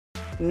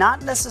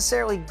not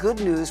necessarily good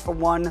news for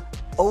one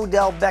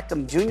Odell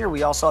Beckham Jr.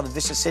 We all saw the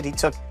vicious hit he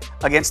took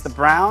against the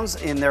Browns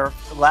in their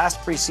last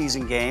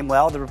preseason game.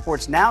 Well, the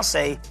reports now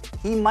say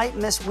he might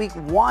miss week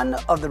 1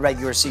 of the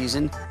regular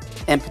season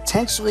and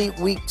potentially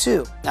week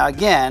 2. Now,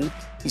 again,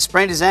 he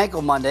sprained his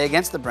ankle Monday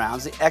against the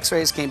Browns. The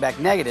x-rays came back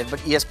negative, but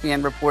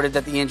ESPN reported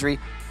that the injury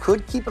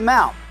could keep him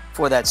out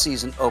for that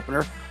season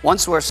opener. One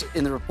source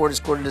in the report is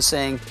quoted as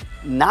saying,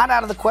 not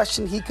out of the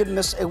question he could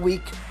miss a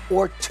week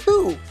or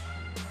 2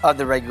 of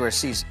the regular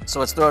season. So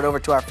let's throw it over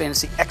to our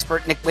fantasy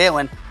expert, Nick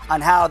Whalen, on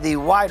how the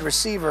wide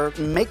receiver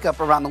makeup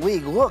around the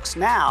league looks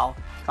now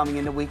coming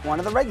into week 1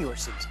 of the regular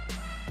season.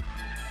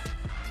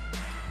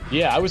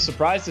 Yeah, I was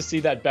surprised to see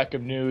that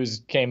Beckham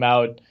news came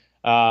out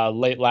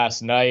late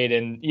last night.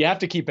 And you have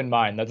to keep in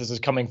mind that this is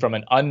coming from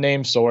an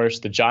unnamed source.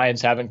 The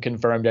Giants haven't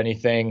confirmed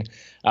anything.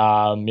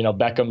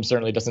 Beckham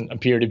certainly doesn't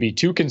appear to be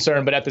too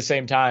concerned. But at the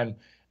same time,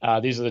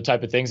 these are the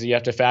type of things that you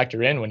have to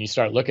factor in when you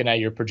start looking at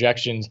your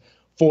projections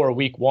for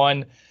week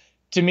 1.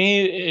 To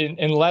me,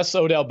 unless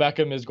Odell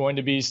Beckham is going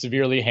to be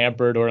severely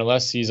hampered or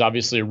unless he's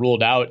obviously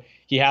ruled out,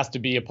 he has to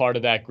be a part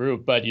of that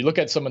group. But you look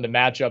at some of the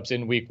matchups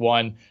in week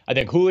 1, I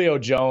think Julio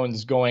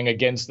Jones going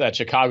against that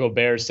Chicago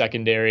Bears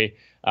secondary,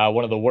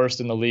 one of the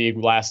worst in the league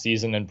last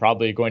season and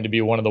probably going to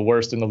be one of the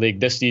worst in the league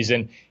this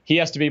season. He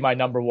has to be my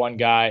number 1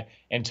 guy.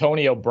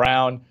 Antonio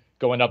Brown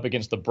going up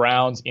against the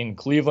Browns in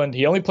Cleveland.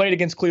 He only played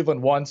against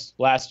Cleveland once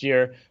last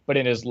year, but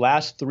in his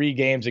last 3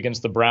 games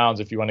against the Browns,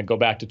 if you want to go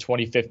back to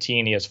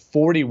 2015, he has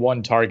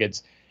 41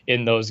 targets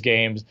in those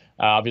games.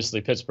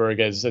 Obviously, Pittsburgh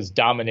has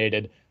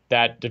dominated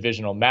that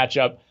divisional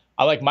matchup.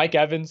 I like Mike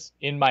Evans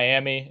in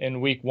Miami in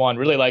week 1.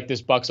 Really like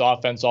this Bucs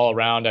offense all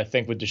around. I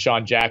think with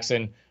Deshaun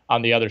Jackson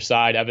on the other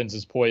side, Evans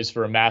is poised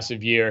for a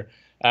massive year.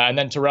 And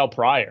then Terrell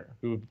Pryor,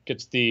 who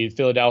gets the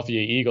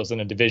Philadelphia Eagles in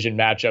a division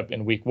matchup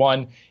in week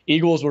 1.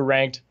 Eagles were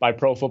ranked by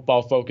Pro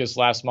Football Focus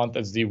last month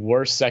as the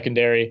worst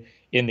secondary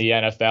in the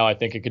NFL. I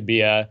think it could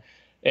be a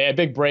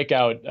big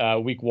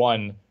breakout week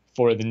 1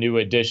 for the new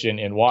addition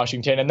in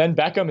Washington. And then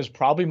Beckham is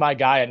probably my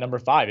guy at number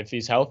 5 if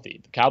he's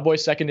healthy. The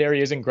Cowboys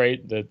secondary isn't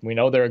great. We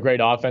know they're a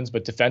great offense,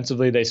 but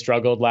defensively they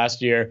struggled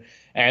last year.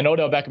 And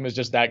Odell Beckham is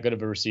just that good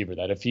of a receiver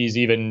that if he's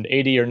even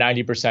 80 or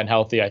 90%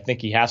 healthy, I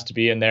think he has to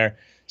be in there.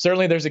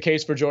 Certainly there's a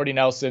case for Jordy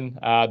Nelson,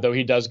 though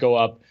he does go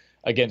up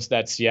against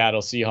that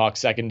Seattle Seahawks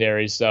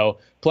secondary. So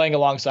playing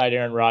alongside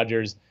Aaron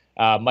Rodgers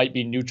might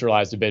be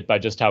neutralized a bit by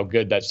just how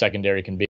good that secondary can be.